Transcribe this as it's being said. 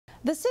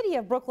The city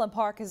of Brooklyn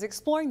Park is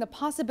exploring the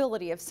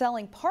possibility of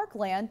selling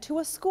parkland to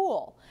a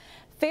school.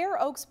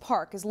 Fair Oaks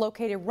Park is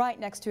located right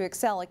next to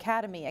Excell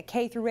Academy, a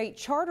K-8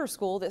 charter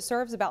school that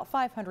serves about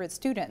 500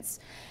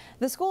 students.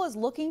 The school is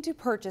looking to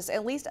purchase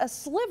at least a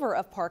sliver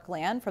of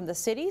parkland from the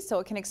city so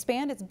it can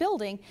expand its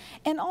building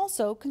and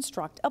also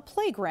construct a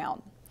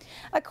playground.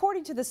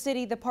 According to the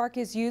city, the park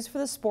is used for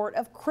the sport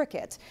of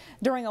cricket.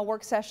 During a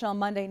work session on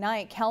Monday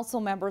night,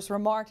 council members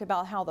remarked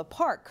about how the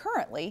park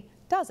currently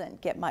doesn't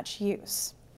get much use.